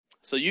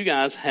So you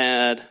guys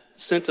had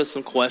sent us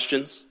some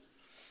questions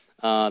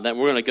that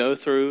we're going to go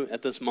through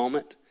at this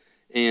moment.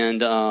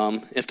 And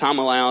if time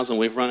allows and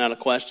we've run out of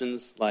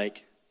questions,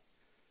 like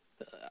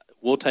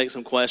we'll take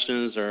some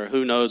questions or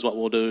who knows what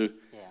we'll do.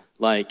 Yeah.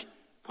 Like,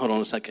 hold on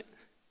a second.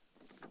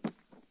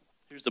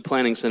 Here's the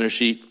planning center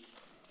sheet.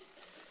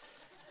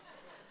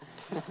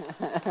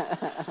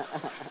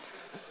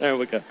 There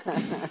we go.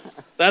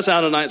 That's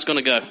how tonight's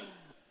going to go.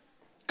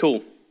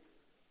 Cool.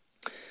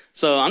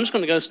 So I'm just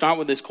going to go start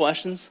with these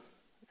questions.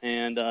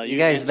 And you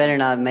guys better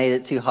not have made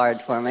it too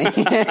hard for me. No,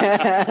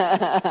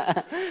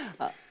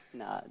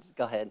 just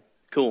go ahead.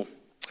 Cool.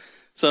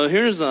 So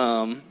here's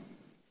there's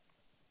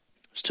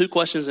two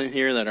questions in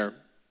here that are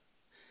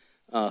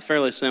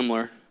fairly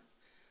similar.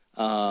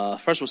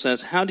 First one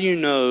says, how do you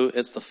know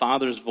it's the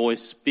Father's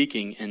voice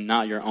speaking and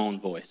not your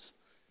own voice?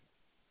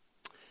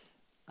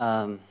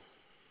 That's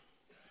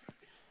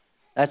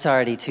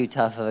already too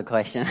tough of a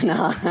question.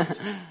 No,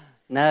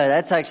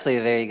 that's actually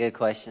a very good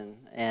question.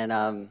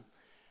 And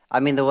I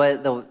mean, the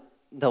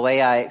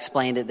way I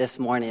explained it this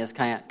morning is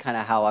kind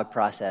of how I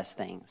process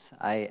things.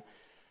 A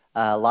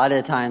lot of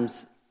the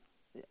times,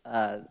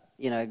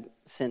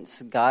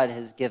 since God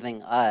has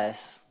given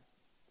us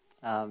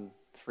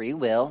free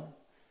will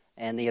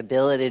and the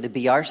ability to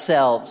be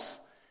ourselves,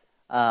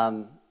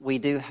 we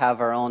do have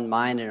our own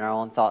mind and our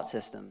own thought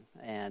system.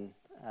 And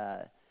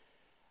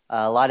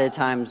a lot of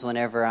times,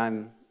 whenever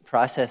I'm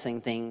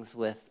processing things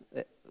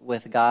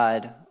with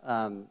God,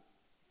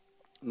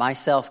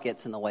 myself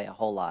gets in the way a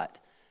whole lot.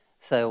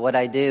 So what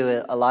I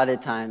do a lot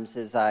of times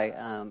is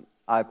I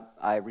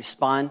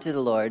respond to the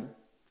Lord.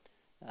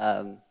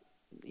 I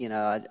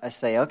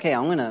say, okay,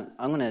 I'm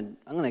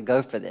gonna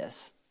go for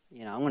this.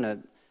 I'm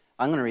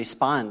gonna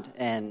respond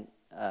and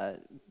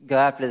go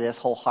after this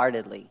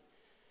wholeheartedly.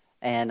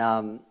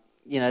 And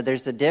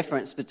there's a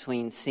difference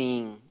between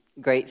seeing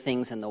great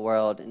things in the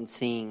world and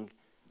seeing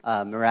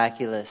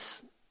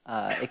miraculous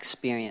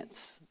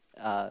experience,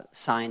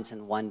 signs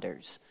and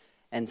wonders.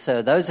 And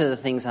so those are the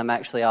things I'm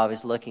actually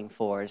always looking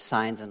for, is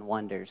signs and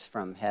wonders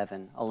from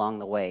heaven along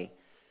the way.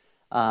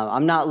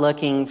 I'm not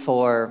looking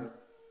for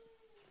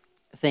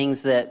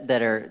things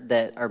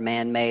that are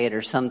man-made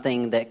or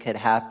something that could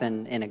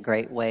happen in a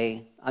great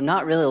way. I'm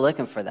not really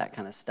looking for that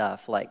kind of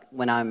stuff. Like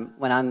when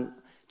I'm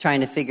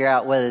trying to figure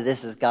out whether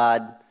this is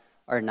God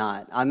or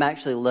not, I'm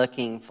actually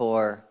looking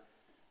for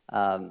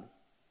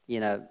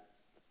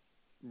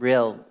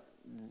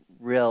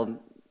real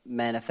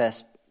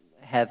manifest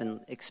heaven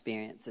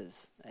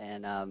experiences.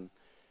 And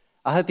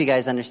I hope you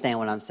guys understand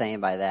what I'm saying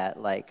by that.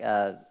 Like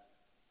the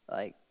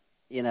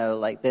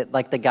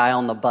guy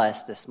on the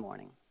bus this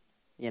morning.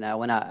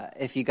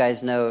 If you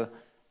guys know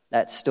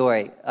that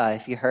story,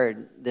 if you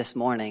heard this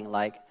morning,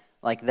 like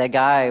that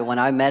guy, when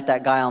I met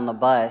that guy on the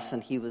bus,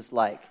 and he was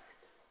like,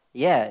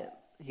 I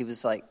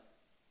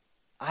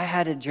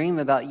had a dream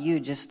about you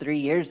just 3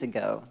 years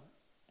ago,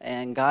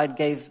 and God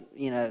gave,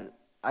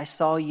 I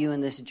saw you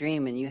in this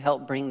dream, and you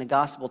helped bring the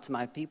gospel to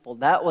my people.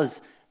 That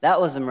was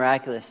a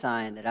miraculous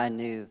sign that I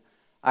knew,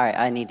 all right,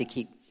 I need to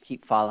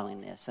keep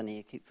following this. I need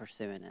to keep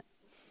pursuing it.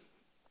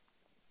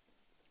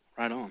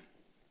 Right on.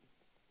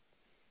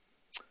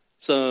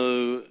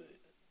 So,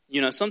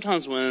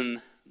 sometimes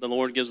when the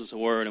Lord gives us a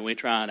word and we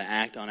try to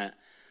act on it,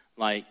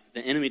 like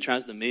the enemy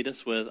tries to meet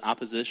us with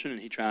opposition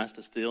and he tries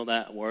to steal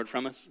that word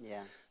from us.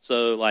 Yeah.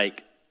 So,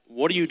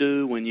 what do you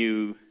do when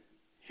you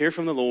hear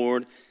from the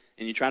Lord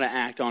and you try to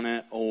act on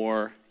it,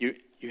 or you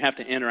have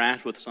to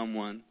interact with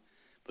someone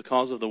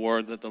because of the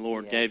word that the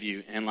Lord gave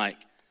you, and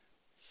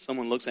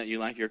someone looks at you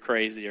like you're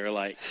crazy,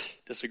 or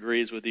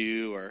disagrees with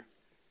you, or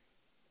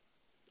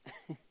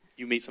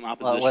you meet some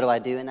opposition? Well, what do I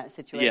do in that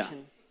situation? Yeah.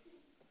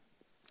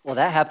 Well,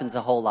 that happens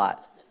a whole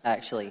lot,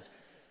 actually.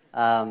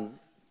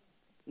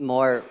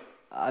 More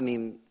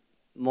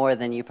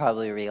than you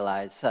probably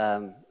realize.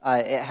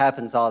 It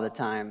happens all the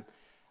time.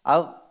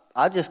 I'll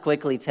just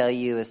quickly tell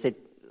you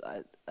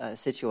a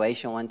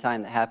situation one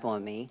time that happened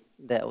with me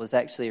that was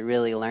actually a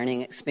really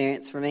learning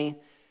experience for me,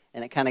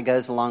 and it kind of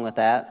goes along with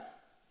that.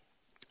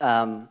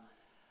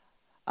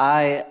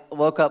 I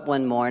woke up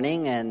one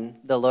morning and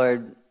the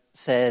Lord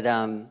said,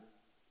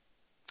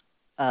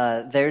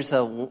 "There's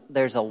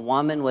a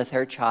woman with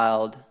her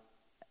child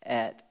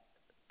at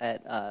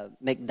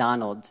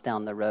McDonald's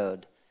down the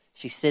road.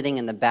 She's sitting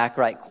in the back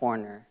right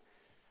corner.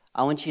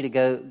 I want you to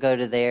go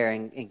to there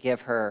and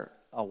give her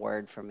a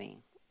word for me."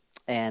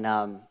 And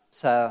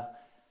so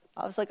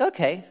I was like,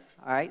 okay,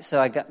 all right.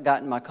 So I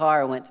got in my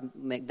car. I went to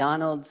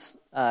McDonald's.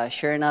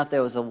 Sure enough,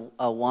 there was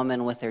a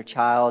woman with her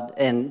child.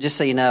 And just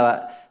so you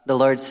know, the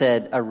Lord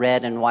said a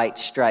red and white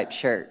striped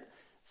shirt.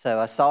 So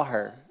I saw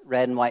her,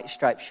 red and white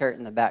striped shirt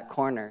in the back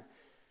corner.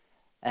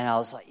 And I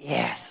was like,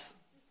 yes,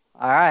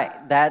 all right,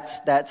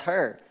 that's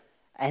her.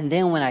 And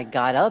then when I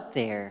got up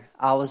there,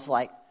 I was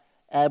like,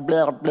 blah,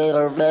 blah,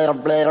 blah, blah,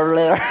 blah,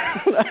 blah.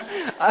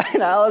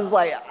 And I was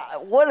like,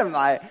 what am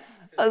I?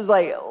 I was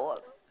like,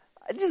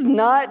 I'm just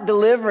not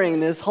delivering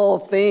this whole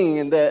thing.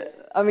 And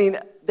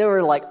there there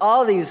were like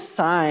all these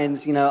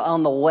signs,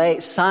 on the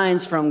way,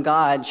 signs from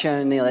God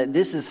showing me like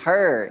this is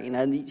her,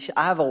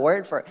 I have a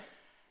word for it.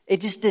 It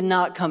just did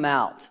not come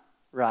out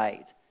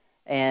right.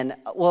 And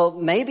well,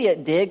 maybe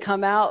it did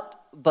come out,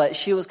 but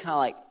she was kind of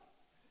like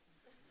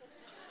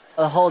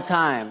the whole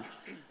time.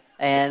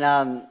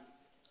 And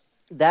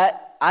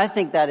that, I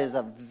think that is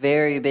a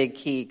very big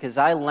key, because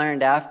I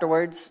learned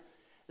afterwards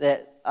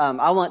that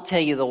I won't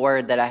tell you the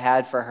word that I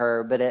had for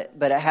her, but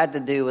it had to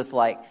do with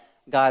like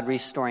God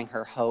restoring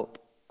her hope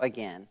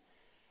again.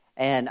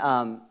 And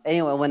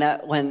anyway,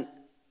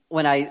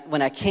 when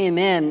I came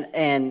in,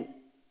 and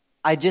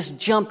I just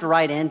jumped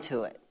right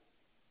into it.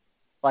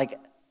 Like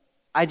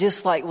I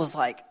just was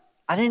like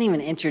I didn't even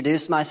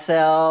introduce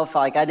myself.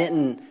 Like I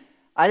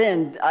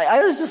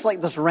was just like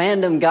this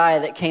random guy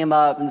that came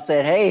up and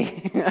said,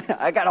 "Hey,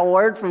 I got a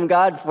word from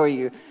God for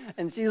you."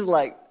 And she's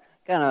like,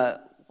 kind of,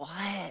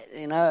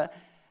 what,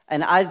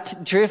 And I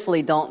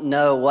truthfully don't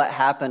know what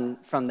happened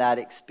from that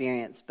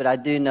experience, but I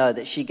do know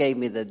that she gave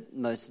me the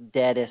most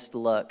deadest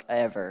look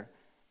ever.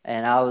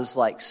 And I was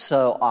like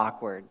so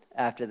awkward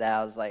after that.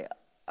 I was like,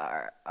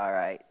 all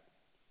right,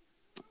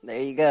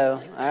 there you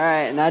go. All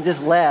right. And I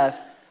just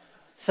left.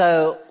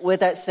 So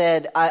with that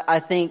said, I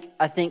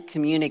think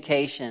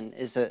communication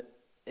is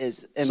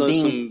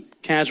some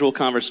casual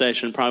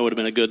conversation probably would have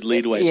been a good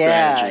leadway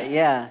strategy.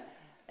 Yeah.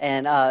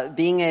 And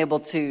being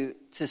able to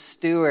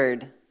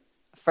steward,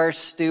 what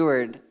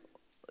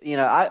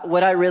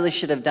I really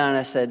should have done,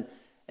 I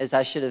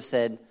should have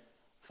said,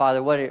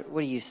 Father, what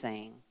are you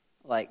saying?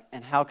 Like,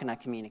 and how can I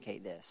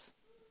communicate this?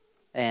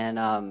 And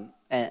then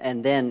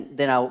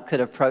I could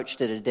have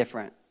approached it a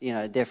different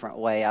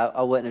way.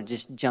 I wouldn't have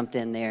just jumped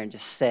in there and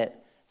just said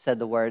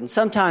the word. And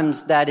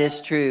sometimes that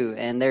is true,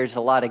 and there's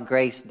a lot of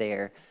grace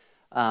there.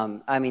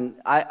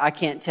 I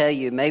can't tell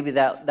you, maybe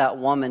that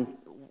woman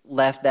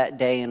left that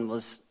day and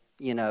was,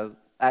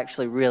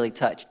 actually really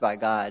touched by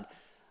God.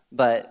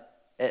 But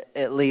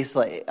at least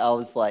I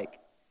was like,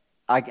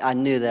 I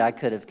knew that I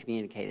could have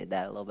communicated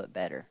that a little bit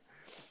better.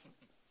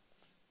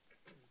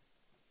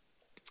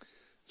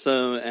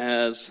 So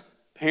as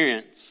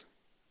parents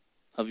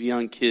of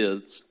young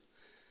kids,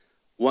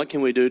 what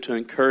can we do to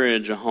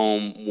encourage a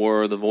home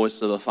where the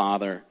voice of the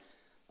Father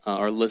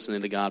or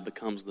listening to God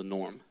becomes the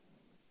norm?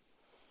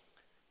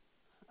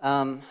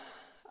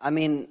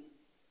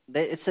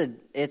 It's a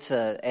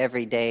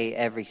every day,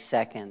 every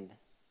second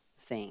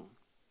thing.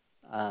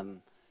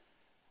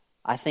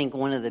 I think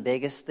one of the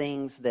biggest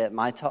things that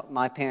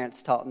my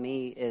parents taught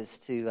me is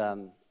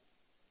to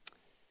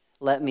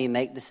let me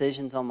make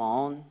decisions on my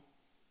own,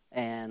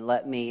 and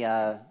let me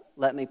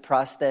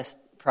process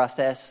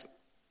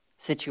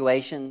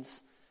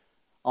situations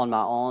on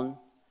my own,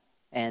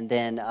 and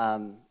then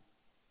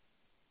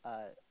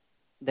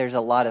there's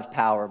a lot of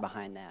power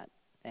behind that.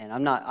 And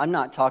I'm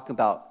not talking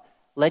about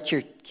let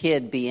your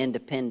kid be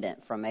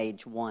independent from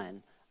age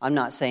 1. I'm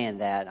not saying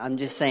that. I'm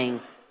just saying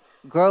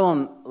grow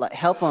them,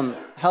 help them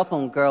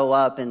grow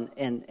up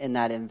in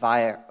that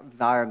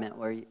environment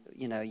where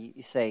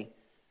you say,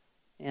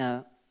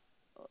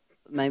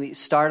 maybe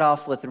start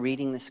off with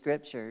reading the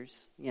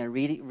scriptures,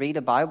 read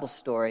a Bible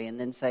story, and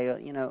then say,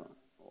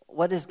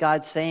 what is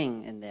God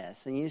saying in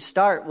this? And you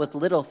start with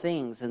little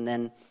things, and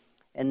then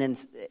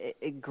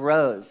it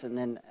grows, and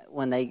then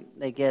when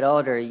they get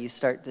older, you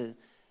start to,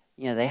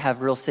 they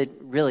have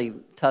really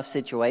tough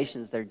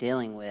situations they're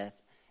dealing with.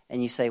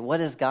 And you say,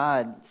 what is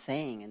God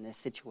saying in this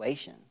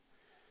situation?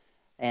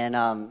 And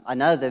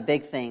another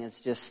big thing is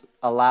just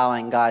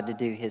allowing God to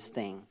do his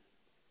thing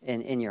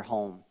in your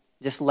home.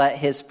 Just let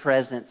his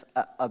presence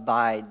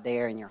abide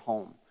there in your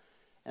home.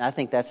 And I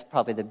think that's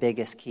probably the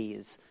biggest key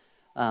is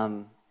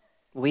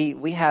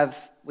we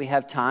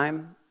have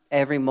time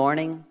every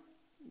morning.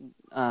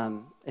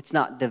 It's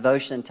not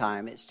devotion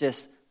time. It's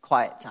just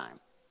quiet time.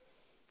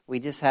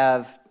 We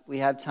have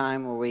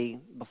time where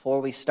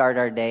before we start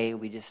our day,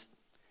 we just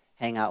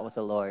hang out with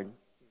the Lord.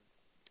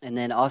 And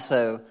then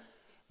also,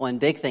 one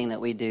big thing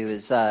that we do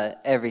is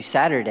every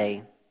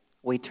Saturday,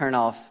 we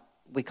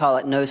call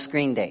it No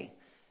Screen Day.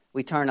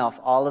 We turn off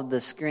all of the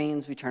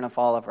screens. We turn off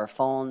all of our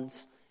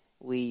phones.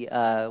 We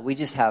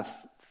just have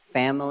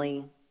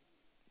family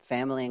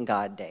and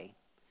God day.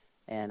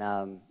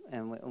 And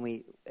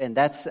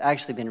that's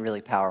actually been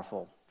really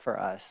powerful for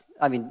us.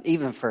 I mean,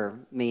 even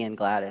for me and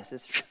Gladys,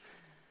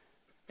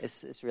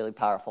 it's really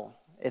powerful.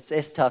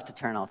 It's tough to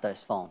turn off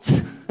those phones.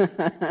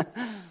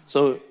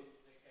 So,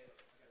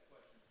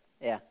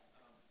 yeah.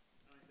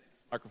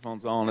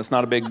 Microphone's on. It's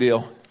not a big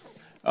deal.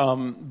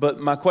 But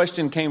my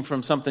question came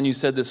from something you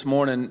said this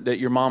morning, that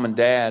your mom and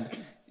dad,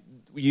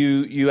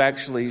 you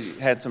actually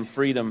had some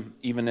freedom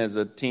even as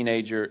a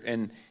teenager,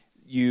 and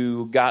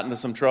you got into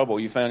some trouble.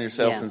 You found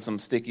yourself in some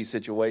sticky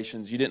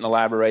situations. You didn't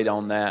elaborate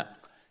on that.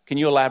 Can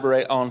you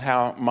elaborate on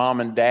how mom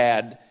and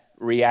dad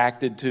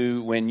reacted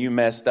to when you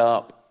messed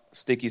up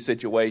sticky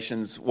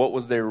situations? What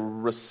was their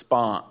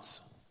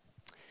response?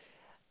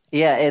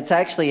 Yeah, it's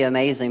actually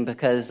amazing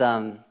because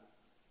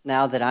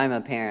now that I'm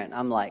a parent,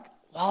 I'm like,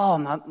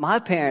 whoa, my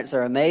parents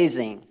are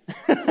amazing.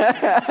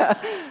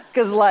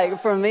 Because,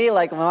 like, for me,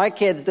 like, when my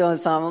kid's doing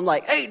something, I'm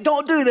like, hey,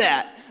 don't do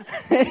that.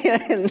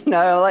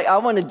 Like, I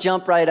want to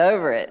jump right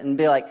over it and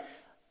be like,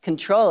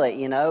 control it,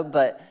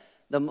 But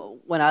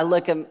when I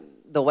look at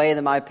the way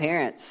that my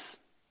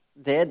parents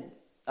did,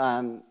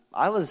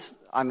 I was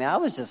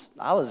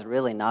a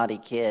really naughty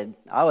kid.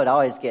 I would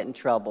always get in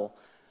trouble.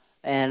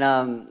 And,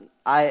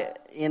 my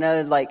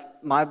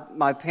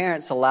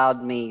parents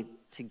allowed me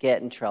to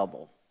get in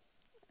trouble.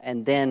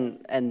 And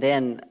then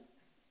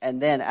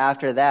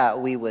after that,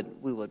 we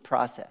would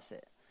process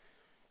it.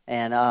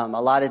 And a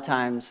lot of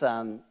times,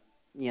 after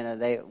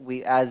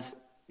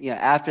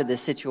the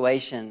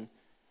situation,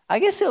 I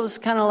guess it was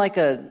kind of like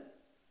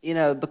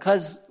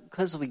because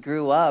we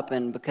grew up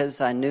and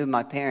because I knew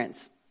my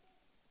parents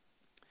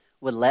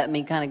would let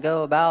me kind of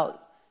go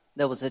about,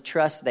 there was a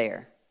trust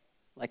there.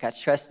 Like I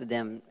trusted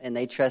them and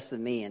they trusted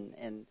me,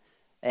 and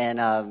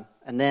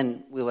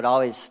then we would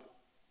always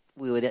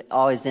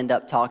end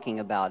up talking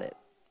about it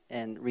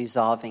and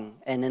resolving,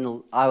 and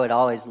then I would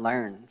always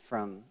learn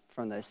from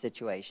those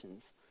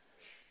situations.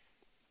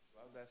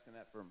 I was asking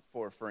that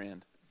for a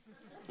friend.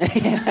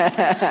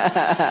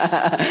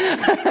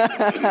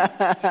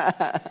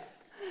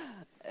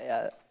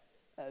 Yeah,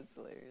 that's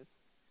hilarious.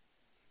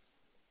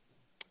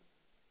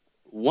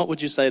 What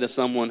would you say to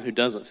someone who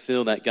doesn't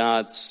feel that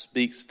God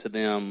speaks to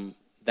them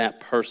that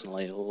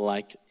personally,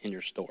 like in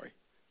your story?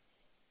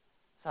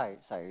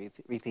 Sorry,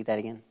 repeat that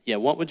again. Yeah,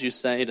 what would you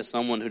say to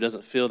someone who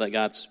doesn't feel that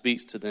God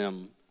speaks to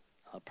them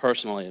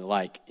personally,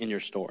 like in your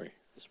story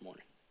this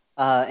morning?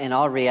 In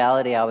all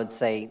reality, I would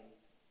say,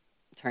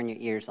 turn your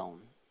ears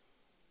on.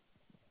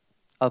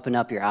 Open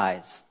up your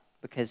eyes,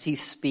 because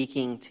He's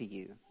speaking to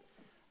you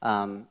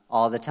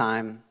all the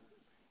time.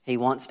 He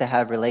wants to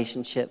have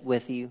relationship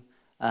with you.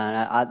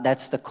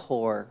 That's the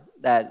core.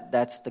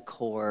 That's the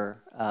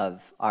core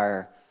of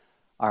our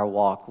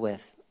walk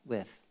with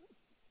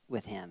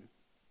Him.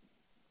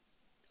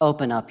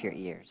 Open up your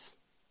ears.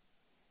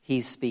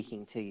 He's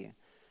speaking to you.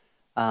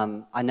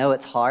 I know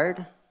it's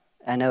hard.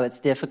 I know it's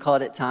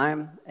difficult at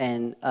times.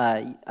 And,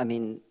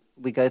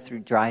 we go through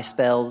dry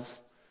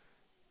spells.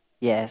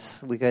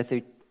 Yes, we go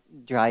through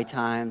dry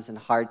times and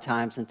hard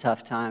times and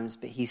tough times.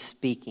 But He's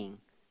speaking.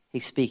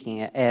 He's speaking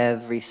at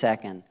every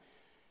second.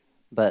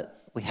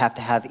 But we have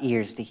to have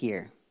ears to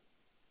hear.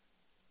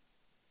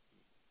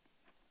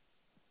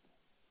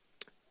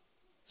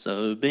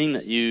 So being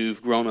that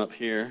you've grown up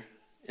here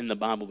in the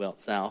Bible Belt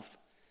South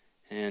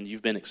and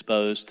you've been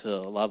exposed to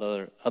a lot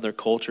of other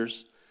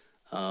cultures,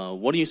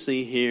 what do you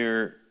see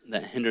here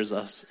that hinders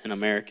us in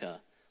America,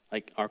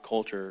 like our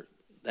culture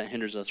that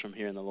hinders us from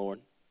hearing the Lord?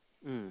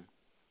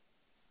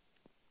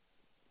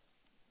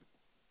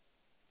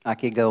 I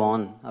could go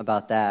on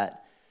about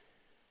that.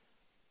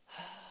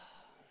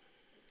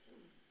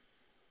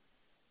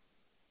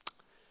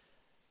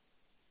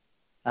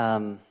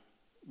 One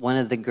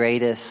of the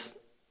greatest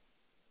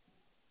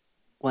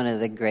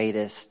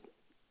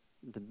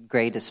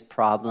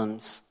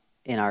problems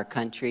in our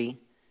country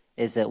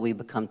is that we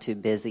become too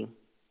busy,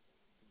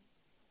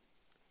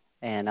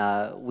 and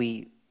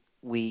we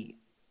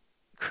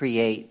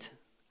create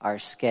our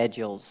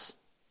schedules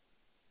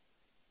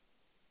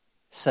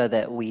so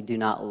that we do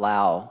not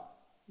allow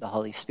the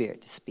Holy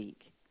Spirit to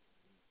speak.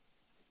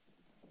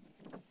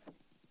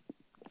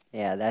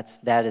 Yeah,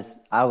 that is.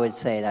 I would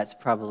say that's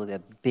probably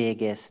the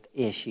biggest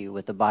issue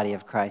with the body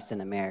of Christ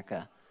in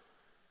America.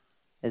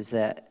 Is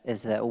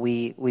that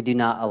we do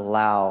not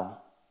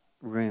allow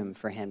room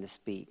for Him to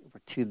speak.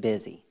 We're too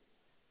busy,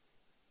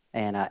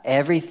 and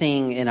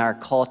everything in our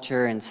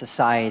culture and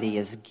society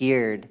is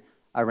geared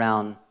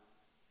around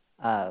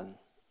the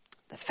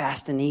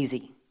fast and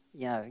easy.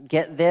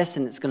 Get this,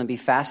 and it's going to be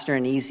faster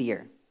and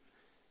easier.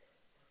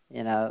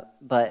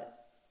 But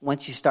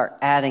once you start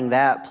adding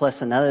that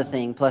plus another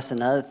thing, plus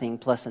another thing,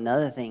 plus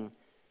another thing,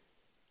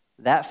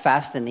 that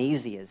fast and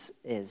easy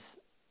is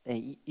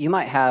you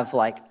might have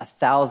like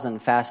 1,000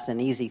 fast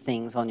and easy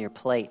things on your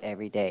plate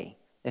every day,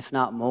 if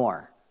not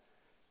more.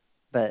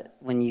 But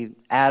when you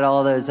add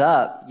all those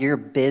up, you're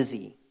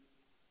busy.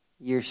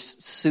 You're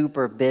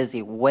super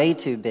busy, way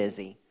too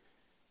busy.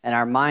 And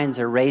our minds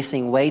are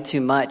racing way too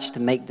much to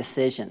make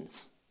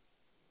decisions.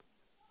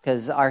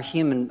 Because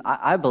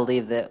I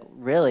believe that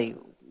really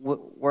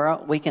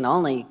we can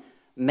only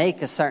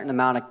make a certain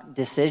amount of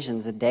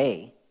decisions a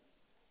day.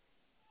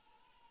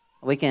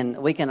 We can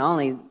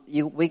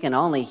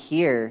only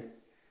hear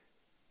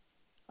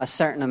a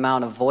certain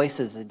amount of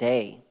voices a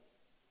day.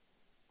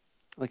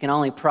 We can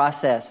only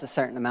process a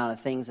certain amount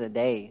of things a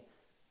day.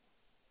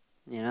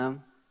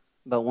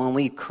 But when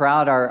we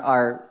crowd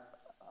our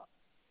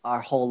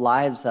whole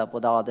lives up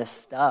with all this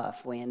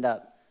stuff, we end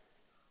up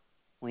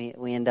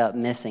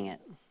missing it.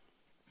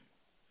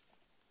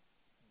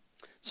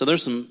 So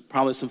there's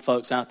probably some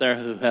folks out there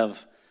who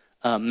have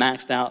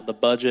maxed out the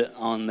budget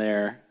on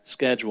their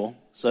schedule,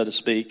 so to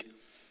speak.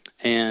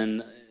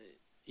 And,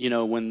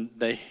 when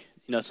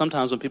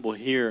sometimes when people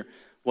hear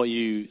what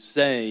you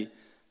say,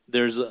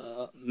 there's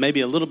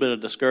maybe a little bit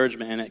of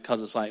discouragement in it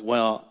because it's like,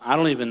 well, I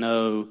don't even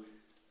know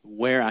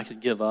where I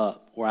could give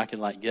up, where I could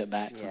like get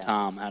back some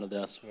time out of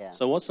this. Yeah.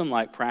 So what's some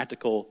like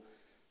practical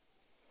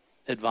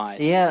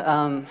advice?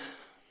 Yeah,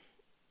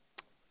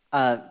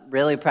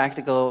 really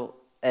practical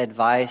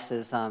advice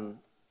is,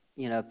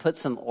 put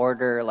some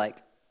order. Like,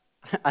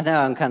 I know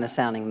I'm kind of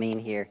sounding mean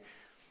here,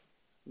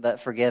 but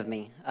forgive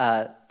me.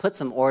 Put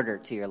some order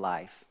to your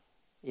life.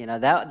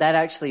 That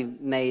actually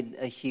made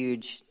a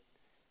huge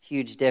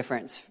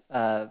difference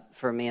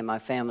for me and my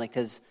family,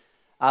 because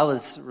I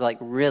was like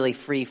really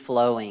free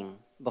flowing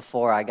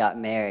before I got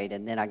married,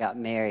 and then I got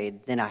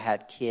married, then I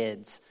had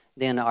kids,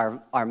 then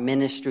our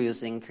ministry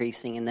was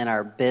increasing, and then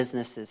our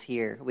businesses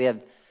here. We have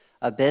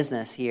a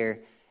business here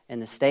in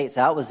the States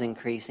that was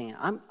increasing.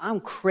 I'm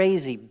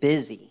crazy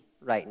busy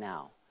right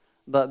now,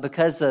 but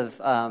because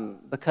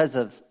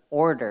of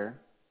order,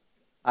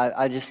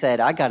 I just said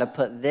I got to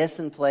put this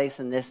in place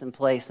and this in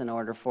place in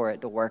order for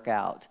it to work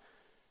out,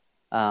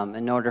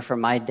 in order for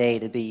my day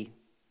to be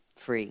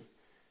free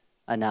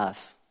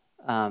enough.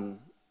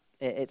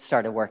 It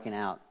started working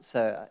out.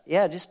 So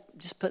yeah,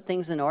 just put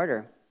things in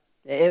order.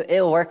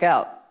 It'll work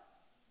out.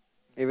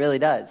 It really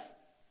does.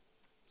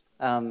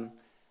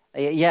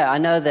 Yeah, I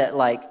know that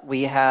like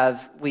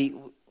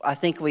I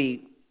think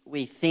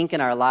we think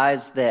in our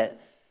lives that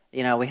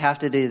we have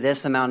to do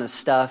this amount of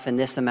stuff in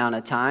this amount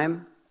of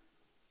time,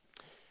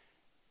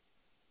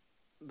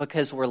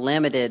 because we're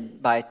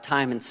limited by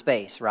time and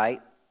space,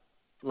 right?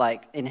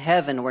 Like in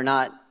heaven, we're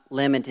not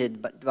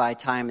limited by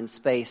time and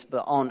space,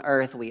 but on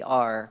earth we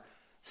are.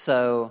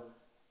 So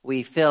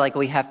we feel like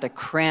we have to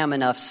cram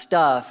enough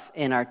stuff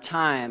in our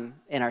time,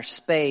 in our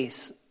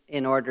space,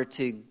 in order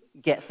to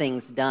get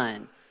things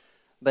done.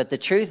 But the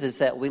truth is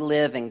that we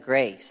live in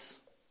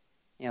grace.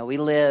 We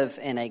live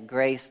in a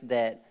grace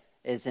that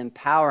is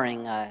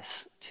empowering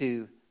us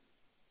to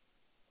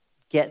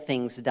get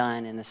things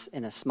done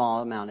in a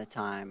small amount of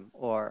time,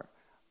 or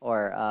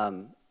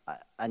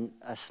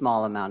a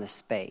small amount of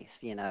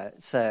space.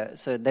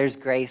 So there's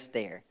grace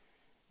there.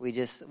 We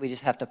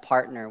just have to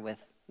partner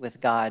with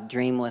God,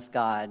 dream with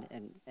God,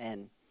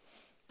 and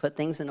put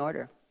things in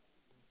order.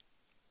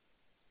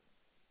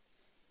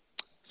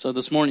 So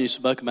this morning you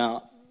spoke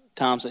about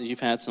times that you've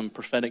had some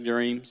prophetic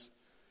dreams,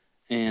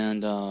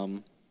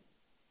 and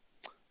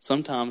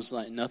sometimes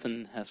like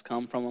nothing has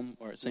come from them,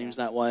 or it seems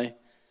that way.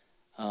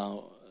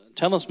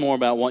 Tell us more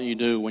about what you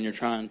do when you're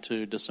trying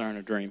to discern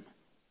a dream.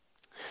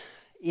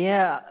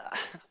 Yeah,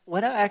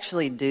 what I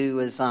actually do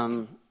is,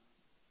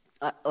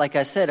 like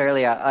I said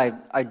earlier,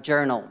 I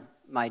journal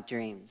my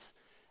dreams,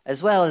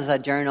 as well as I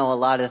journal a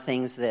lot of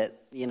things that,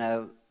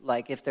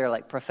 like if they're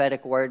like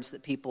prophetic words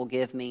that people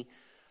give me,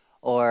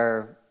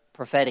 or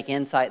prophetic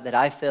insight that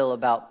I feel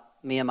about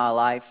me and my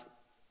life,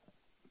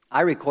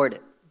 I record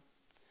it.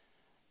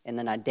 And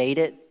then I date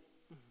it,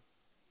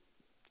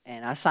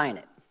 and I sign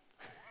it.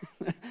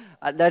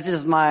 That's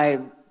just my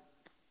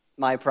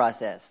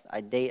process.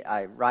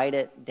 I write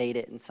it, date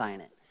it, and sign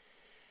it.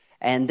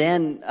 And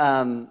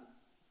then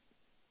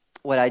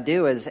what I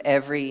do is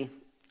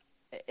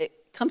it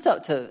comes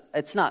up to,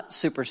 it's not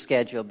super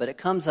scheduled, but it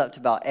comes up to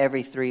about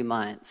every 3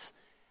 months.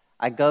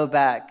 I go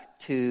back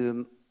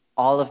to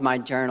all of my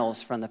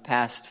journals from the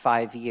past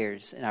 5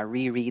 years, and I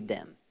reread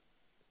them.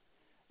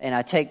 And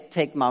I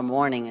take my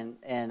morning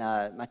and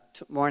my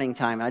morning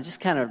time, and I just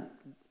kind of,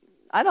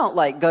 I don't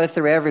like go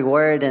through every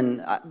word,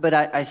 but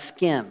I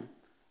skim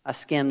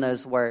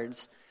those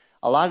words.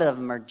 A lot of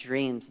them are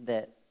dreams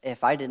that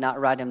if I did not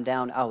write them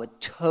down, I would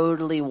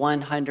totally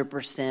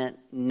 100%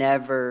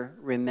 never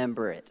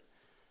remember it.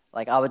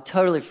 Like I would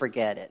totally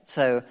forget it.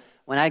 So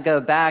when I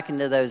go back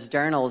into those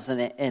journals,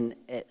 and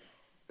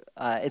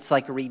it's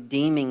like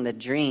redeeming the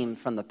dream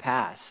from the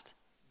past.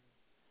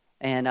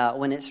 And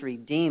when it's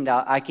redeemed,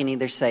 I can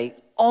either say,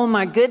 "Oh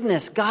my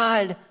goodness,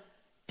 God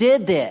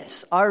did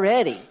this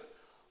already,"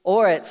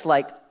 or it's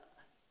like,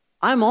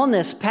 I'm on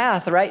this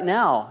path right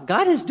now.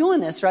 God is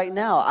doing this right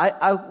now.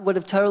 I would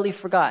have totally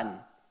forgotten.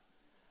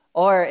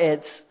 Or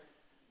it's,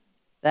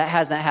 that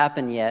hasn't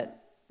happened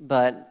yet,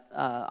 but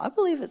I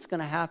believe it's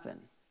going to happen.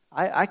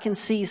 I can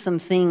see some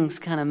things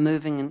kind of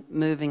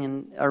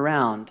moving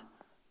around,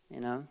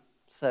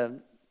 So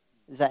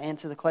does that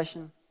answer the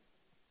question?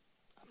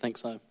 I think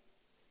so.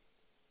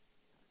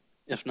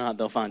 If not,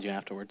 they'll find you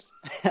afterwards.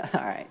 All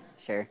right,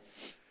 sure.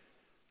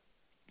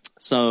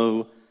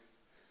 So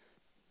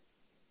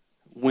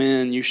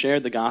when you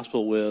shared the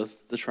gospel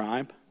with the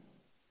tribe,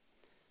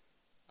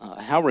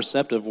 how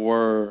receptive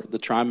were the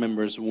tribe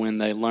members when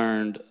they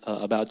learned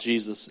about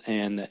Jesus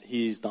and that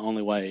he's the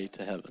only way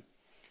to heaven?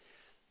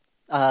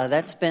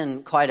 That's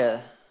been quite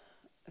a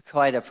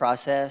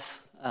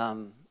process.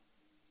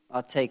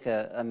 I'll take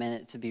a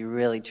minute to be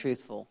really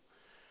truthful.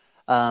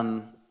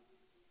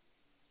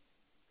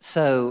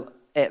 So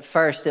at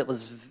first it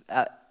was,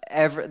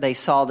 they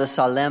saw the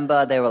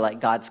Salemba, they were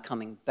like, God's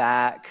coming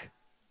back.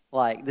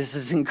 Like, this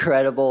is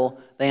incredible.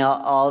 They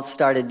all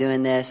started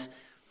doing this.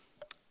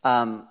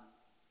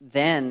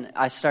 Then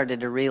I started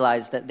to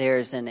realize that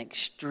there's an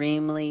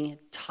extremely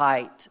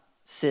tight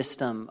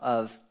system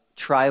of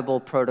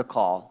tribal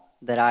protocol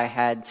that I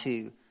had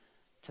to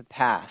to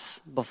pass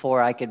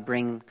before I could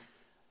bring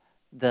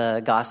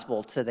the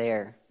gospel to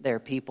their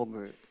people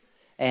group.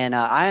 And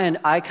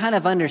I kind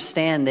of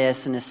understand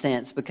this in a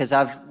sense because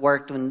I've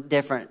worked in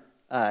different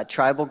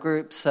tribal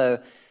groups.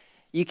 So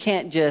you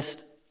can't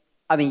just,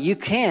 you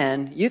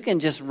can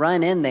just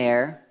run in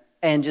there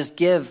and just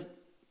give,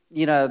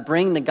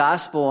 bring the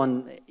gospel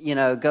and,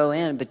 go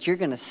in, but you're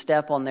going to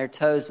step on their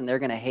toes and they're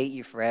going to hate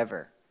you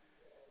forever.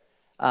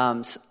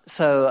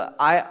 So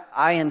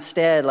I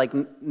instead, like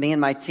me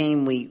and my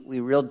team, we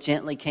real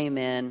gently came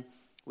in.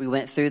 We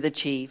went through the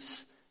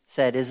chiefs,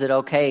 said, is it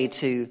okay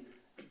to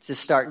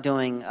start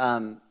doing,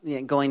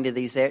 going to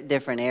these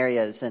different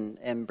areas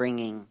and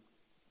bringing,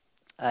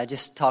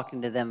 just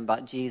talking to them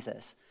about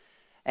Jesus.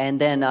 And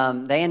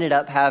then they ended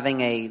up having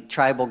a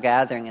tribal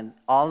gathering, and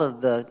all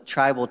of the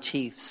tribal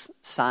chiefs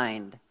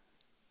signed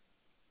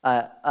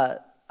a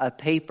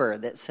paper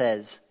that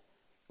says,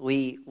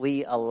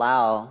 we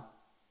allow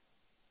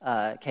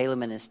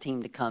Caleb and his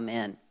team to come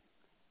in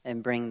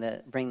and bring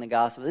the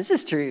gospel. This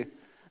is true.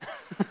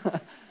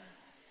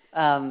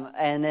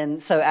 And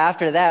then so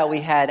after that, we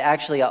had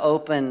actually an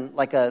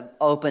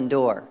open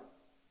door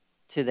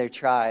to their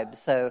tribe.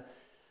 So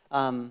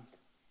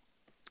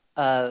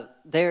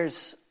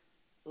there's,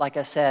 like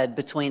I said,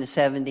 between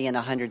 70 and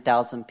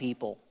 100,000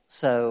 people.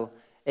 So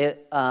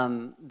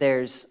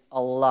there's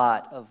a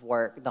lot of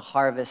work. The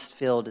harvest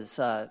field is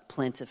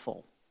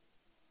plentiful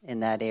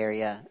in that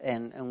area,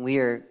 and we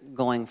are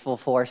going full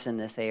force in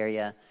this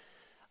area.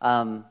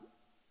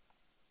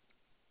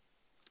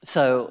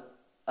 So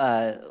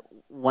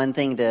one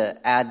thing to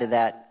add to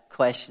that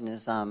question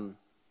is,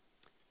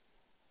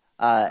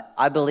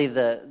 I believe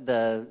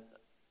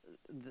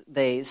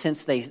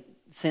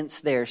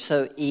since they're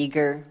so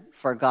eager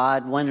for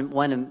God,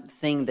 one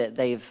thing that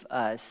they've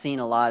seen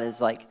a lot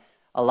is like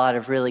a lot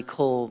of really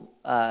cool,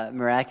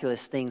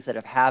 miraculous things that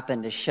have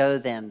happened to show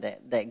them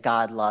that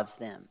God loves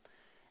them.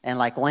 And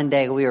like one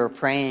day we were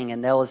praying,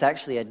 and there was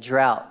actually a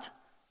drought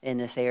in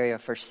this area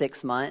for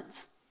 6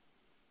 months.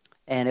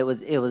 And it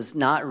was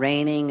not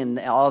raining, and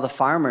all the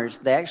farmers,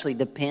 they actually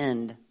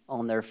depend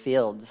on their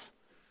fields,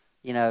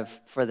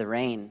 for the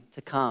rain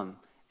to come.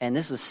 And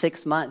this was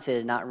 6 months it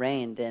had not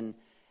rained, and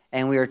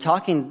we were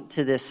talking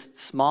to this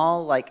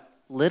small, like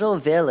little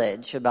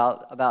village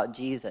about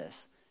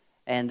Jesus,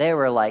 and they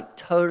were like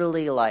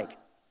totally like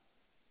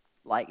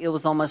it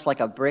was almost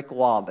like a brick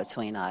wall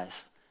between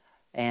us.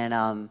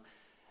 And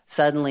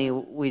suddenly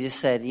we just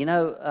said,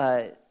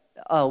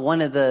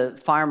 one of the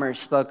farmers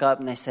spoke up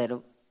and they said,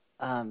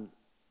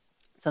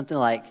 something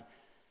like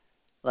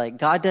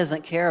God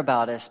doesn't care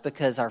about us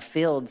because our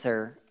fields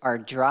are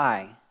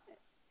dry,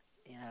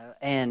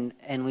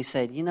 and we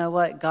said, you know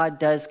what, God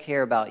does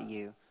care about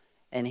you,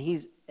 and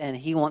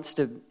he wants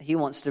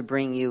to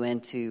bring you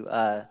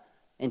into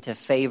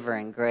favor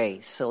and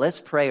grace. So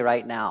let's pray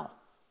right now,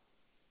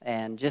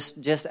 and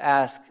just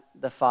ask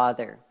the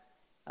Father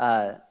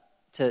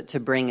to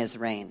bring His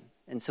rain.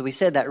 And so we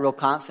said that real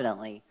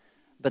confidently,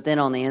 but then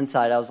on the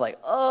inside I was like,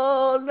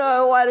 oh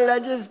no, why did I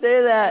just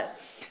do that?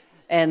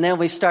 And then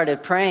we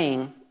started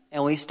praying,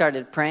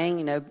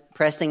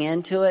 pressing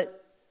into it.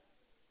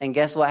 And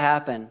guess what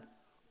happened?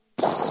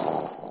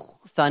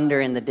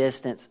 Thunder in the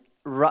distance,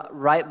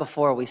 right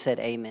before we said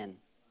amen.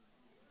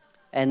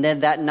 And then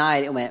that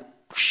night it went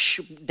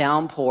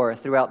downpour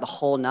throughout the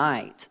whole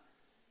night.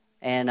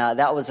 And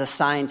that was a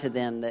sign to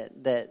them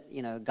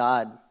that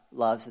God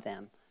loves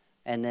them.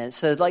 And then,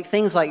 so like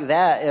things like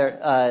that,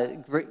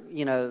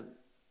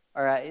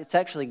 it's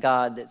actually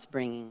God that's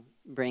bringing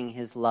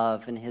His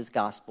love and His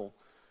gospel.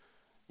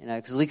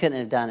 Because we couldn't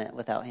have done it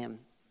without Him.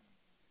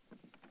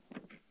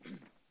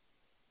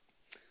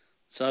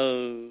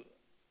 So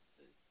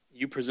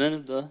you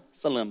presented the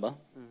Salimba,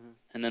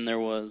 and then there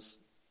was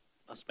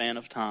a span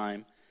of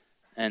time,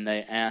 and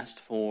they asked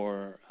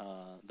for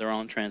their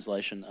own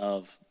translation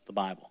of the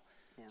Bible.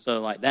 Yeah.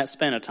 So like that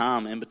span of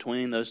time in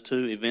between those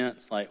two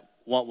events, like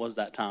what was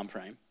that time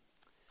frame?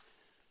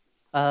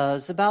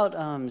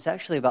 It's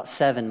actually about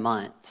 7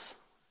 months,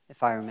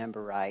 if I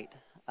remember right.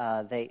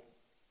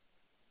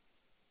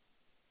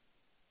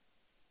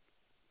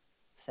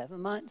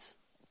 7 months?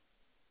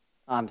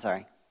 Oh, I'm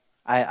sorry.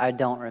 I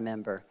don't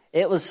remember.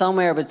 It was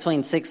somewhere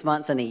between 6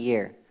 months and a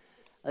year.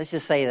 Let's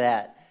just say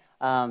that.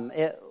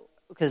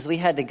 Because we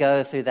had to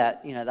go through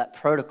that, that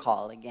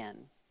protocol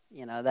again.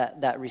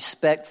 That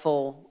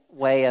respectful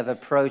way of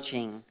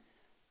approaching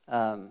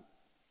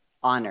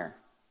honor.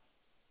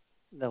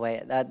 The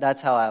way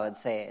that's how I would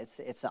say it.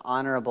 It's an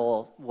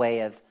honorable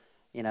way of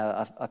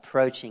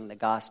approaching the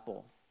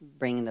gospel,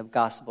 bringing the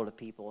gospel to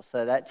people.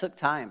 So that took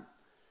time.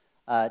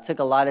 It took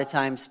a lot of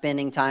time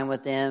spending time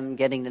with them,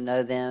 getting to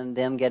know them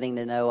getting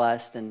to know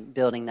us, and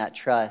building that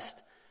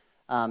trust.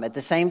 At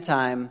the same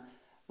time,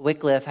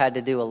 Wycliffe had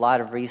to do a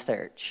lot of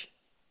research,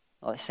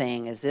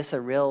 saying, is this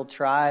a real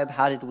tribe?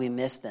 How did we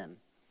miss them?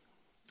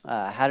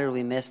 How did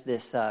we miss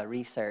this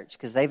research?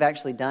 Because they've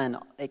actually done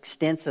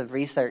extensive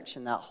research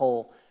in that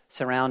whole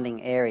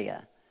surrounding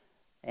area.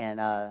 And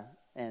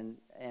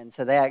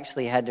so they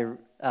actually had to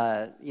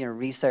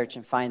research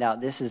and find out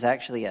this is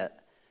actually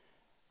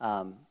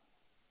a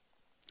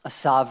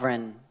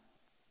sovereign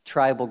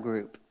tribal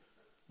group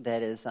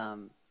that is,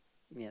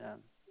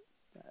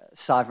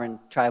 sovereign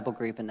tribal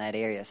group in that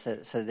area.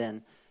 So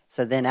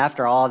then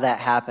after all that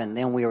happened,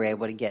 then we were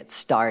able to get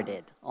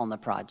started on the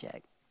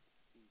project.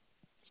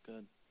 That's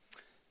good.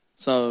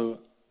 So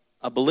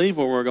I believe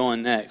where we're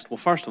going next. Well,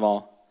 first of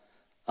all,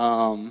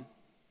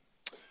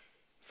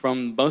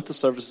 from both the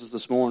services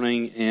this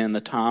morning and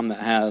the time that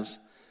has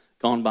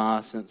gone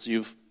by since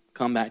you've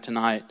come back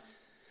tonight,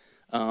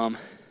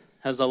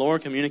 has the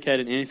Lord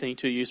communicated anything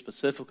to you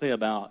specifically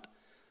about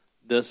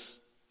this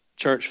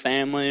church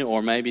family,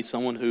 or maybe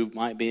someone who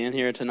might be in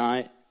here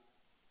tonight?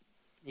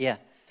 Yeah.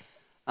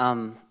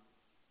 I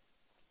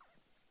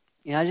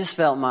just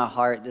felt in my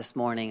heart this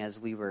morning as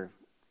we were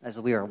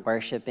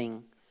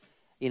worshiping,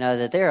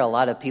 that there are a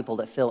lot of people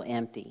that feel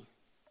empty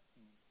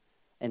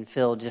and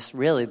feel just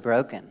really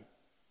broken.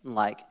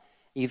 Like,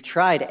 you've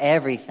tried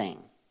everything.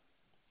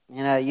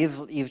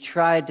 You've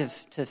tried to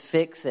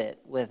fix it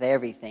with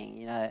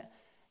everything,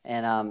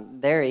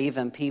 And there are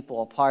even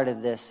people, a part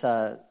of this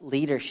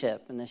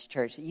leadership in this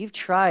church, you've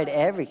tried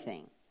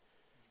everything.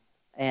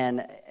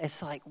 And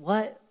it's like,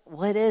 what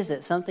is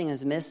it? Something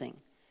is missing.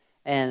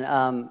 And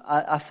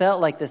I felt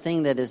like the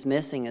thing that is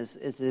missing is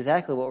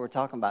exactly what we're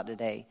talking about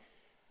today.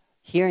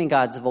 Hearing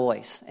God's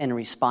voice and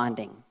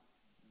responding.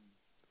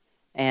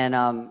 And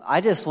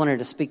I just wanted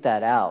to speak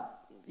that out,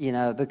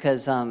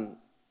 because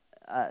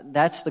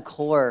that's the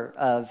core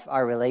of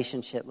our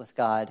relationship with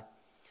God.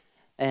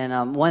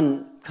 And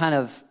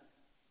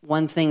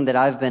one thing that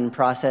I've been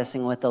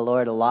processing with the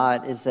Lord a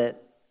lot is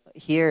that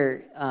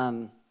here,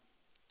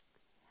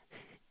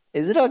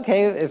 is it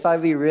okay if I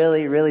be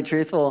really, really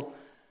truthful?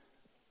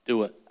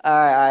 Do it. All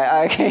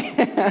right,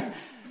 okay.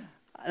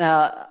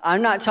 Now,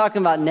 I'm not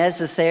talking about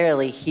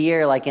necessarily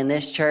here, like in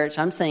this church.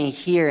 I'm saying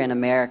here in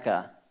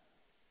America,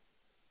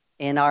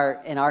 in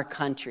our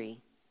country.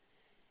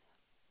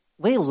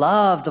 We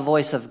love the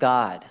voice of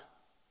God,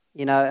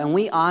 and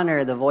we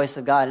honor the voice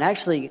of God. And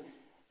actually,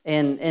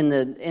 in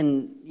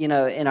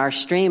our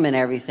stream and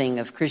everything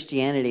of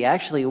Christianity,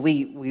 actually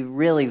we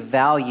really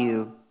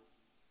value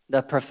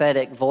the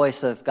prophetic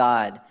voice of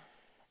God.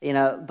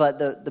 But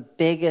the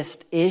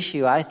biggest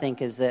issue, I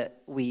think, is that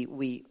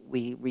we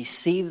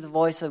receive the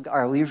voice of God,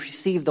 or we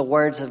receive the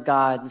words of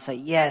God and say,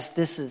 yes,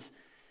 this is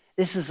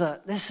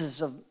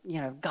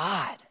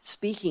God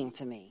speaking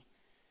to me.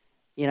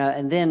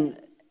 And then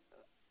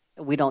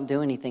we don't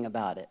do anything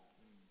about it.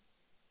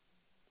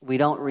 We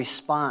don't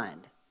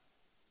respond.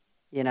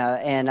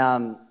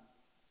 And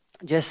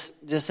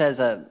just as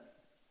a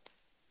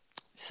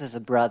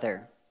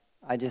brother,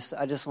 I just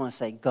want to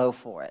say, go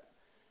for it.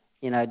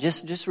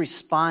 Just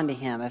respond to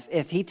him.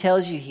 If he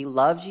tells you he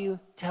loves you,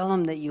 tell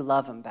him that you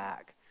love him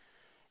back.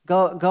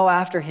 Go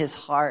after his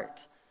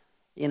heart.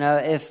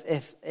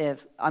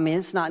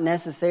 It's not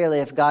necessarily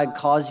if God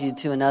calls you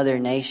to another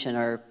nation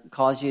or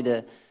calls you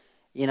to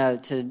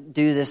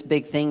do this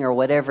big thing or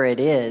whatever it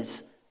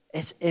is.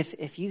 It's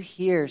if you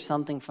hear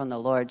something from the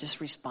Lord, just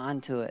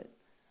respond to it.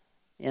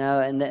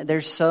 And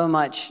there's so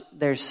much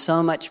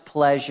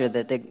pleasure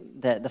that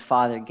the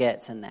Father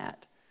gets in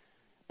that.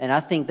 And I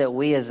think that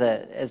we as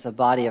a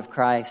body of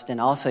Christ,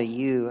 and also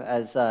you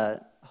as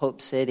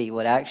Hope City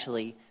would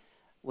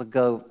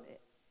go.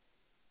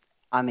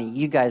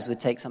 You guys would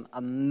take some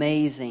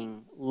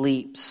amazing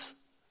leaps,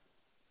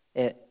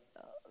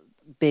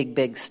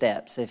 big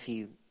steps if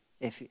you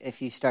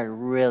started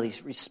really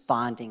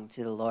responding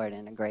to the Lord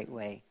in a great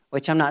way.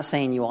 Which I'm not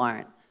saying you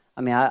aren't.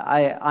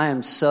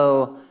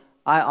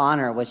 I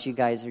honor what you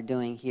guys are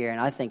doing here,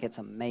 and I think it's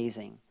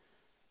amazing.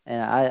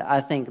 And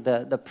I think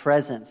the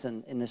presence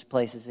in this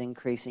place is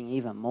increasing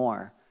even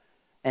more.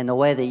 And the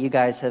way that you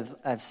guys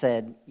have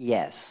said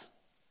yes,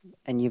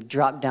 and you've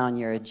dropped down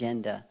your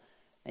agenda,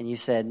 and you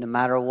said, no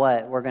matter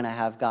what, we're going to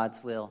have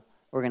God's will.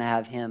 We're going to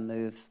have him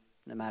move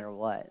no matter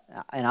what.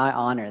 And I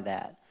honor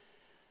that.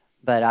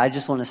 But I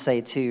just want to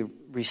say, too,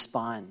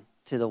 respond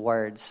to the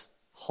words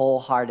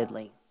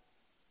wholeheartedly.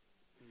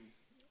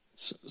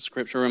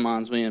 Scripture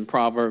reminds me in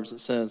Proverbs, it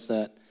says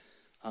that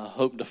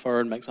hope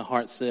deferred makes a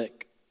heart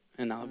sick.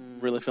 And I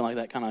really feel like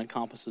that kind of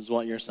encompasses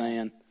what you're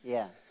saying.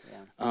 Yeah.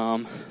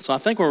 So I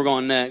think where we're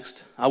going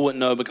next, I wouldn't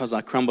know because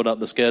I crumbled up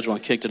the schedule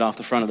and kicked it off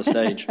the front of the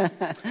stage.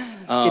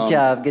 Good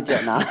job.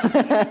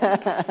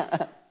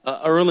 No.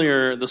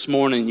 Earlier this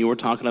morning, you were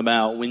talking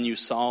about when you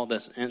saw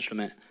this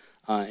instrument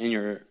in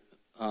your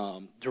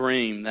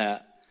dream,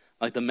 that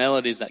like the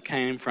melodies that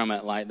came from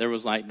it, like there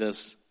was like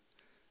this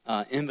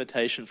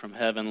invitation from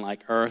heaven,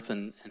 like earth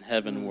and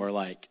heaven were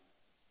like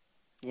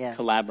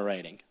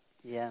collaborating.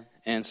 Yeah.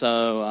 And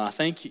so I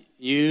think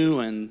you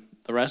and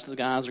the rest of the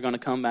guys are going to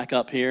come back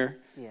up here.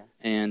 Yeah.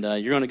 And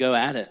you're going to go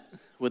at it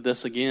with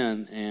this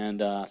again.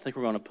 And I think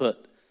we're going to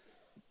put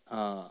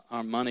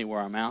our money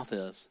where our mouth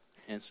is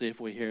and see if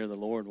we hear the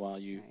Lord while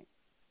you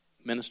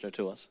minister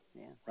to us.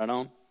 Yeah. Right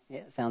on?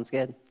 Yeah, sounds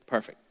good.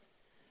 Perfect.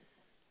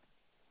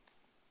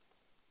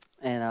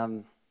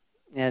 And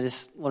I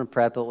just want to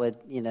prep it with,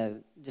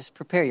 just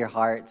prepare your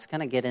hearts.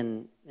 Kind of get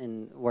in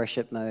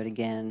worship mode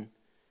again.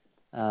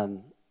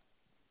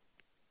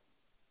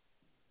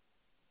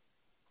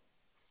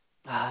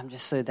 I'm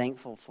just so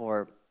thankful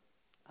for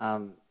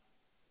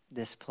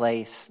this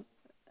place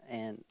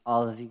and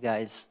all of you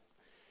guys.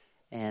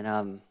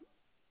 And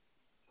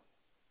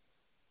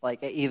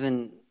like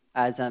even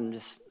as I'm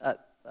just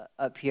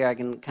up here, I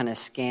can kind of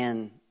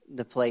scan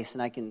the place,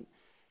 and I can.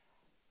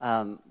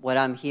 What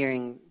I'm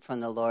hearing from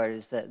the Lord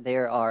is that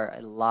there are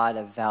a lot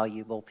of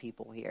valuable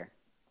people here,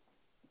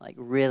 like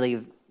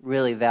really,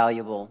 really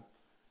valuable,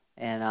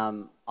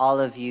 and all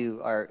of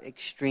you are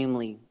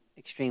extremely,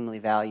 extremely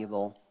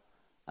valuable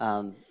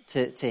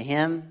to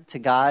Him, to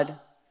God.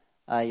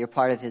 You're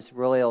part of His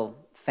royal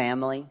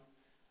family,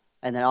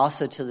 and then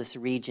also to this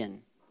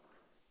region.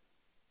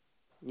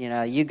 You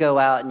know, you go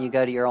out and you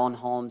go to your own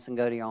homes and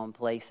go to your own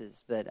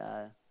places, but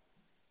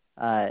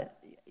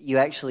you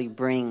actually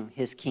bring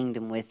His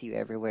kingdom with you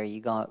everywhere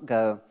you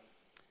go.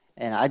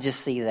 And I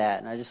just see that,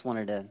 and I just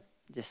wanted to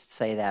just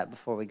say that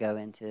before we go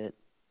into it.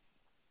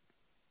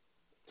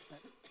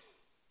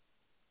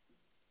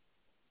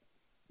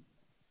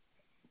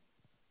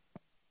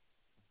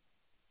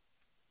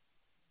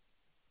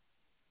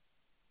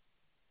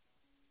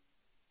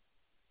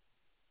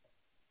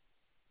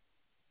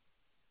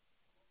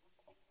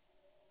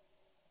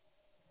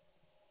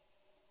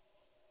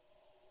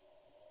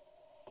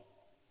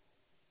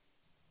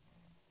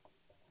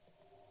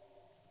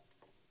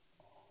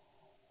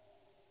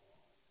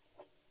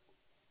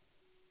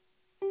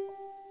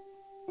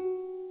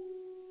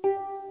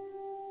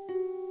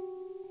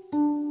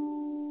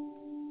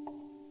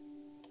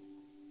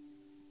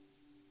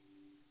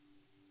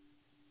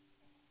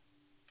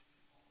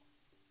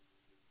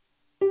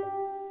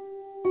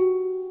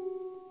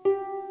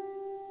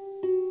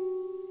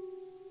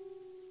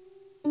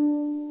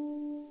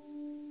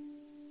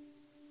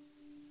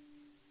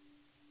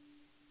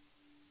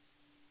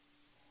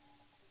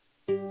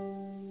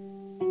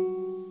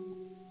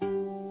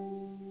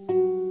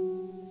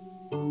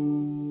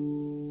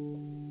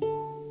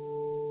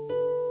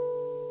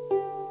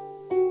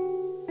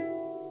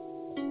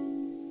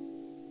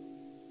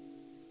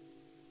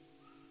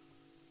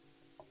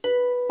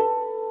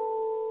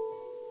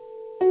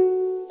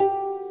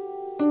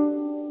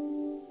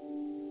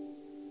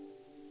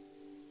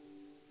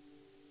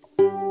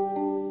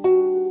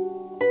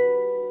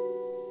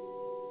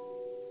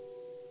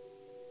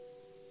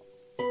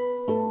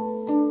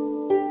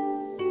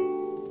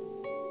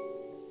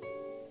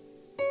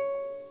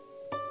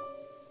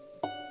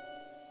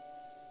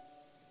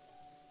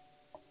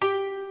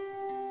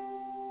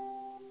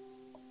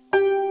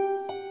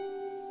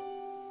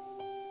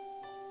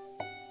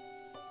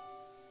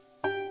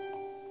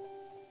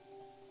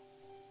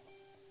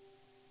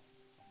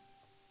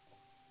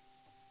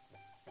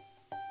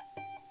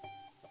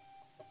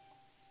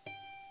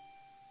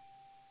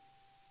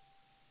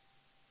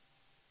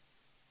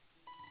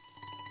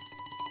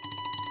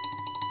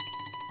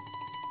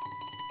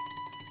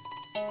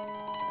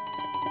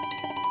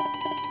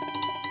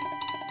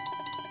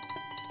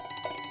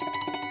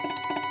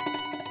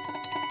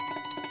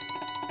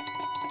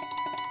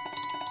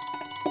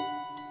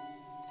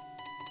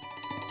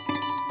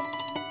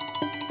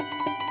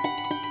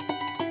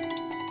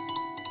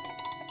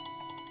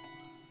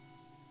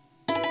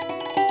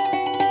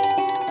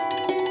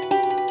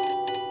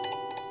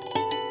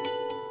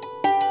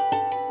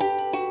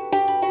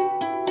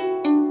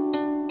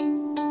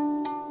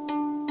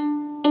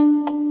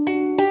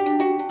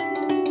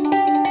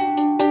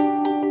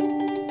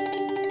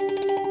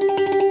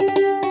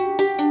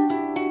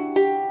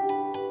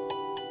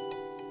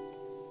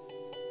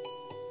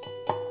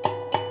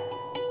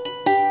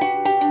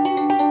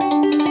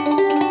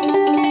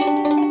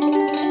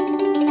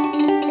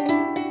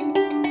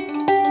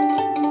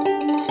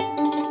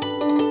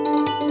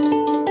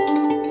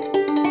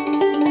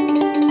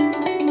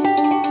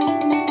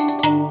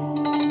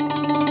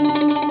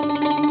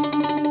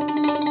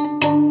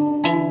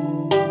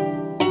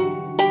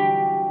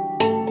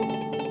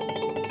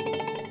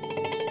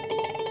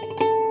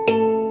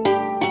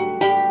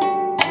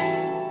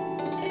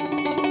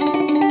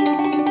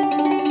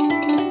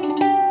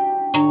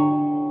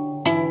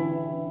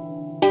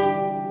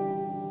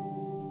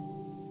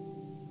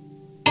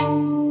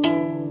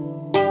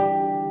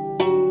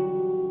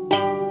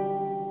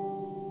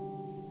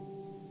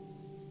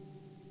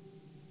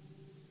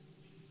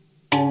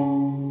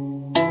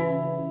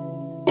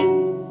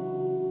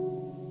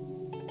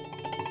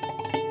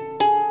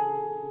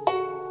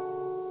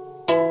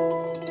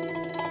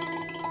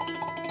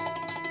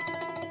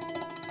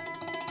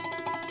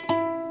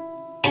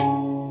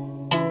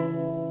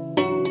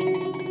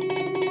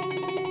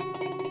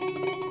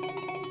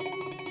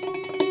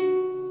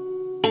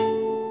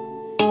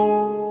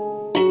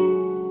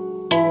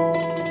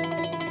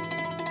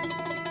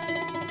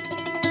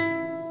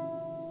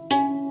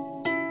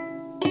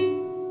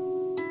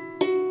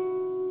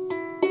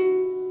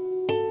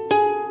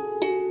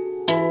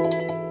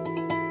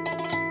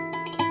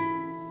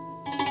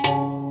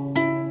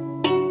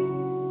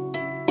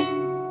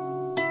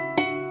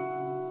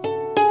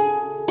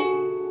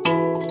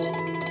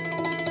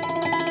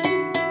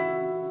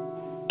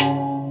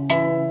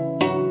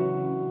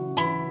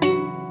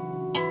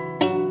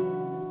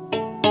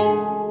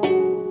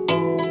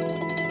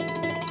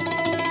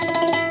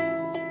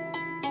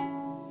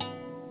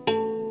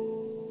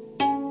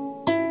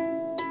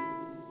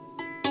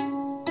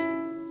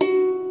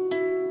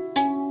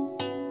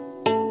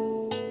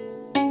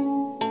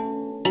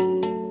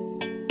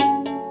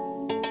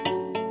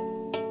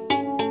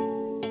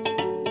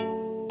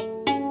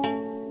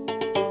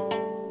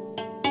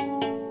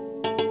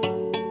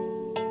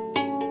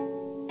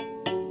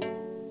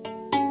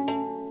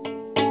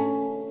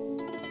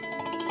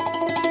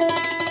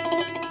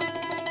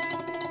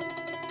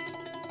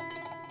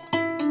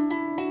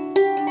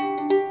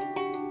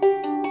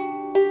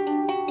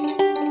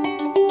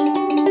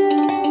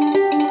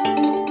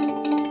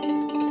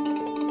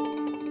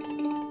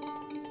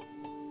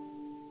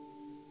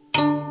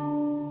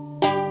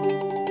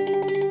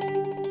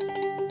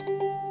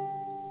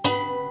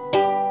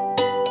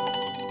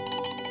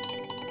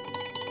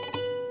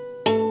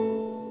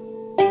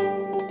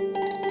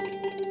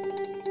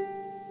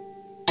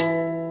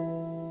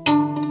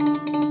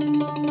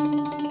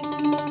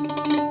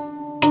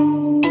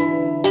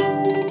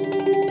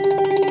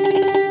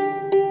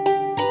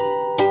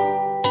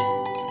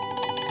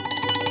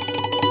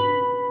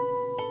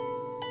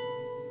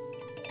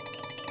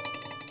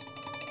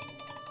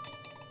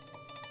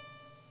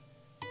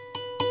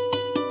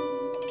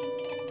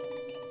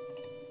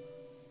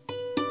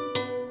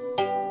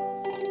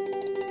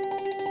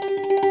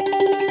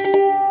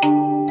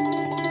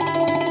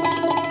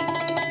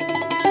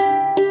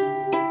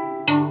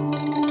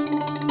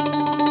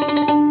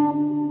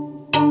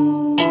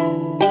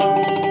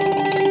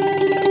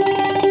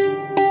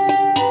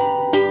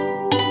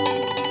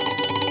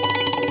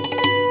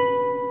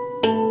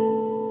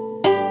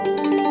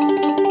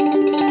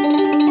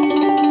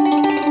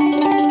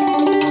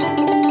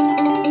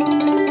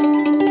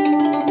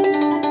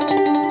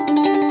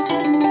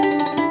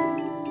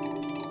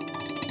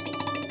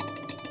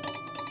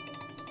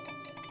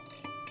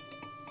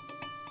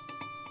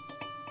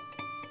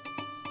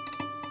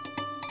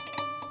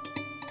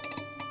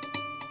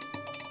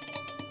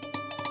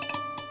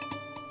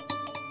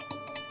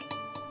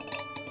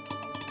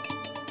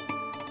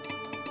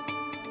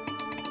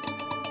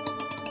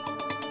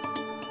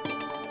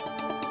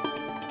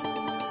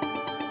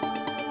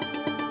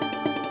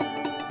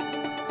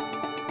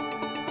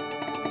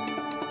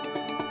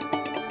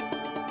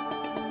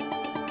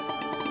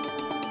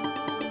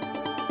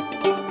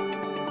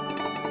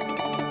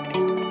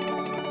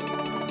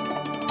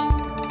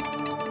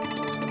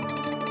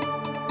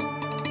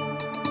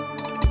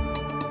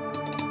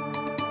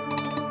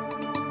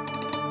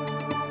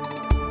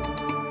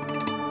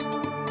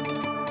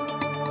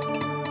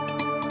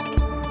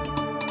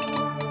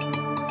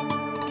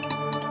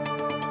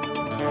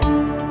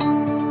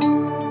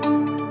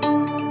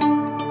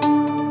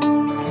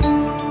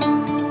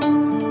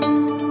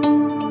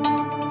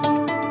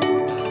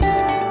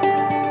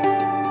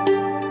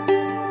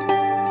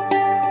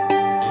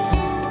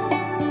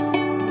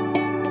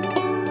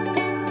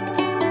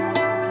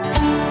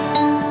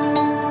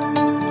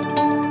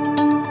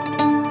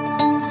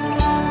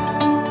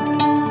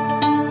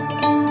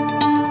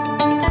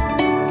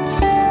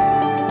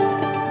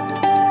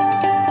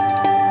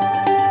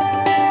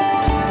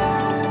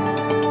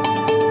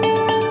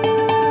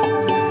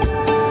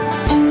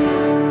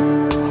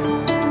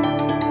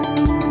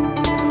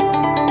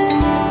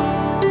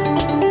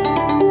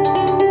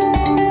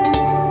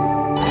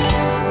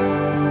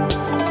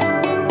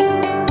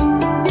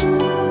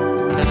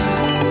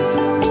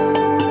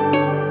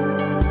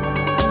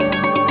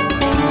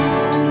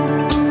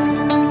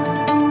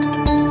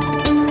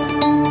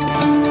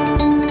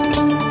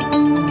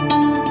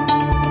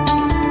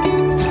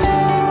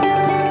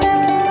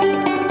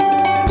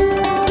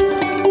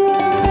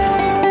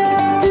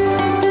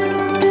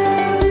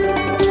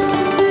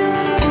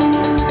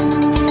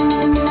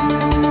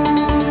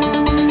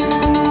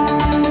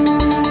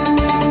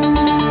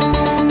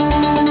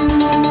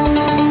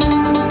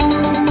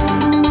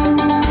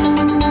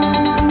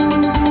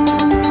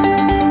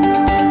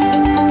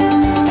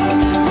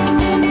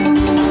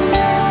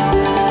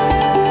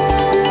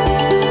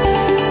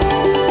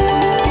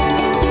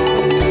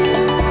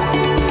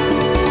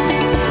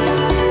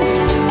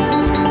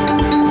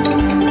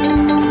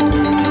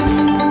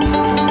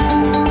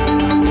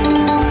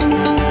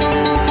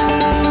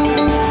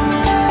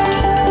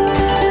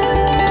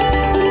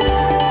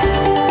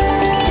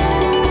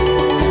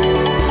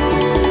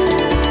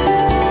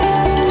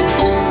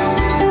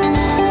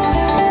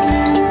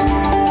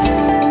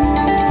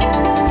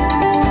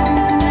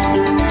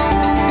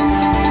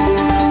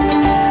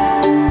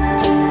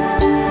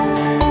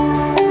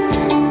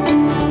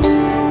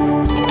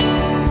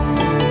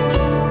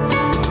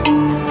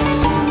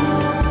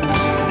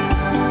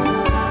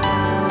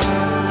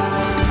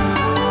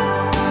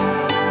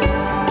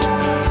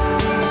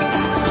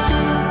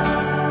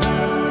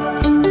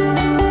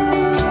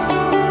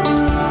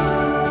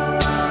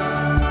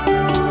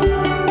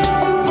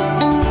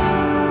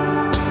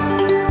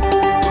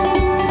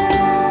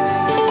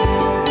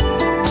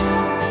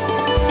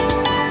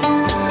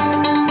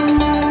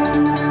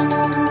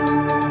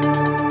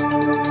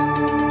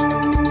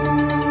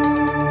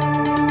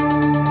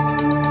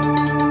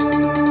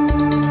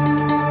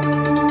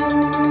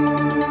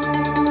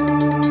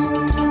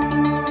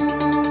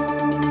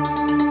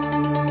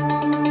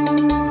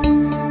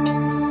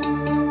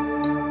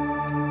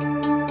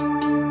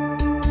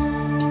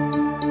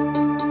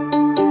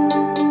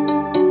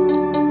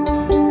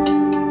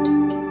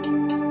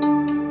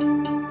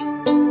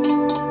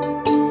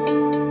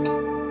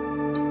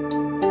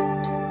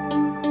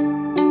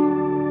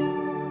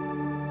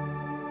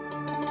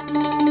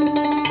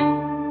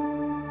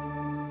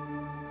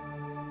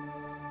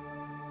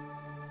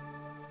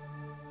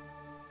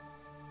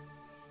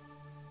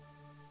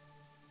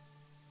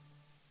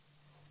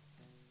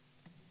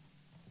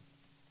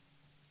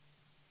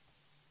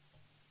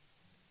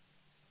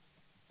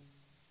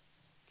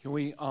 Can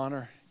we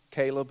honor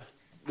Caleb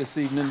this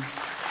evening? That's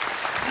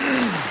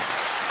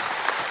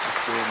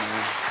good,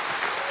 man.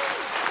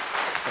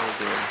 So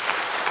good.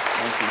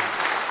 Thank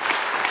you.